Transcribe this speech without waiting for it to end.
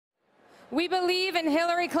We believe in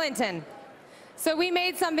Hillary Clinton. So we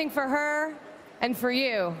made something for her and for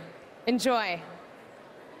you. Enjoy.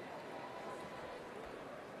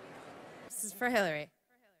 This is for Hillary.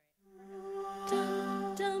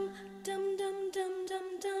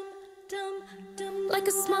 Like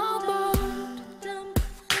a small boat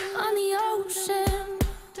on the ocean,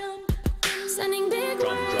 sending big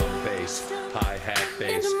drum, bass, hi-hat,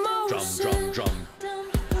 bass, drum.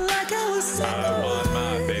 Like I was I want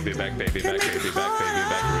my baby back, baby back, baby back, baby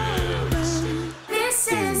back ribs. This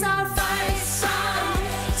is our fight song.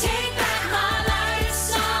 Take back my life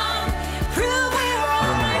song. Prove we're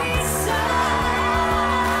alright song.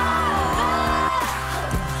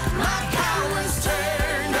 My power's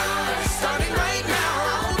turned on. Starting right now,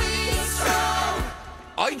 I'll be strong.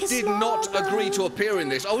 I did not agree to appear in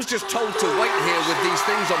this. I was just told to wait here with these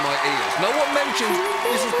things on my ears. No one mentioned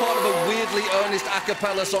this is part of a weirdly earnest a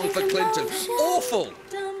cappella song for Clinton. Awful!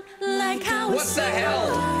 What the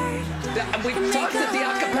hell? We talked at the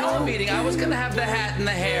a cappella meeting. I was gonna have the hat and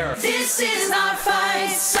the hair. This is our fight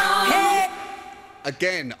song. Hey.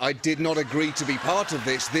 Again, I did not agree to be part of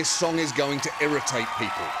this. This song is going to irritate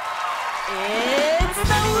people. It's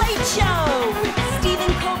The Late Show.